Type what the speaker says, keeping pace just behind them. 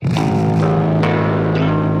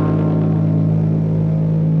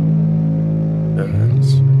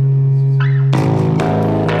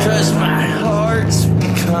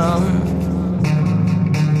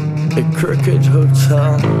crooked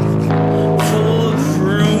hotel full of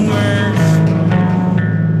rumors.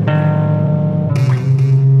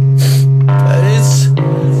 It's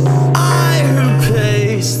I who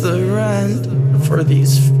pays the rent for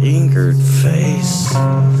these fingered face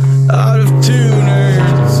out of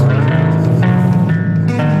tuners.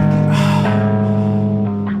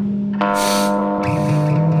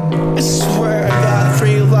 I swear I got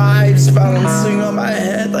 3 lives balancing on my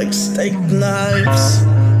head like steak knives.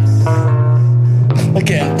 I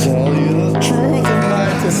can't tell you the truth of my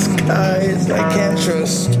disguise. I can't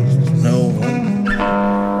trust no one.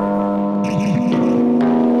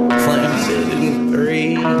 Planted in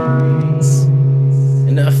threes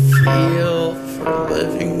in a field for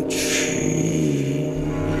living trees.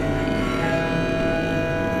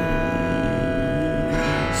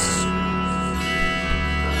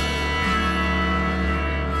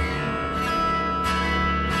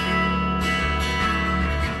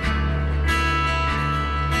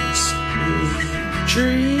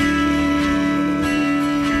 Dream.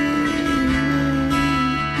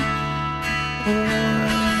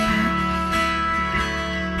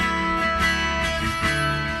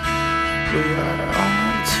 We are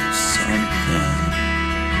on to something.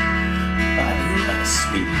 I must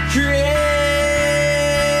be dreaming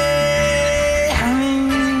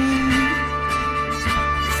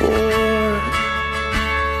for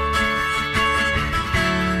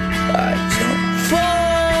I don't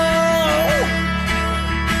fall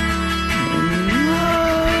in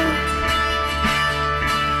love.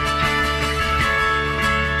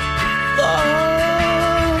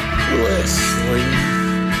 Lawlessly.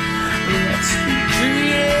 Let's be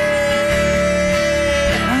dreaming.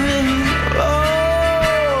 Oh,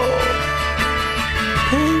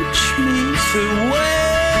 pinch me to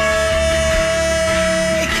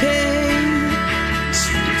waking,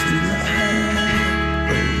 sweet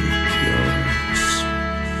yours.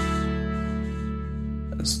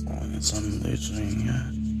 As long as I'm losing you,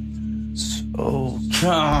 so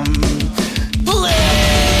come play.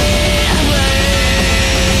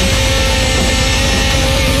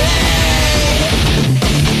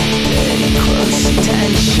 Close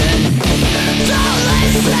attention. Don't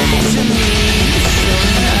listen to me. So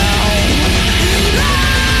now,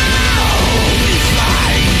 we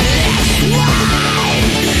find this way.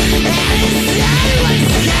 And instead,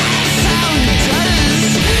 what's getting so does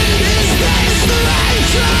is this the right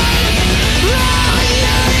time? Wrong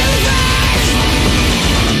universe.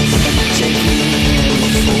 Take me in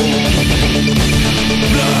full.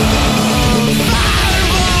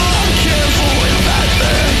 Fireball, careful with that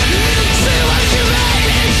there. See what you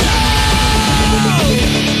made it so.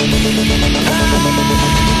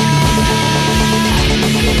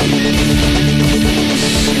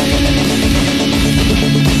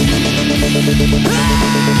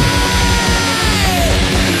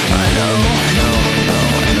 I know,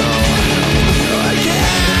 I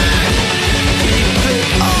can't keep it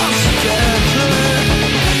all together.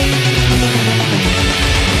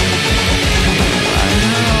 I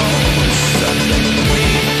know it's something we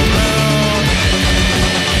throw.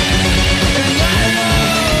 And I know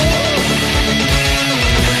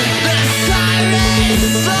the siren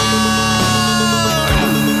song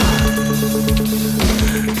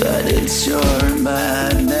that it's your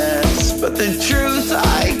madness, but the truth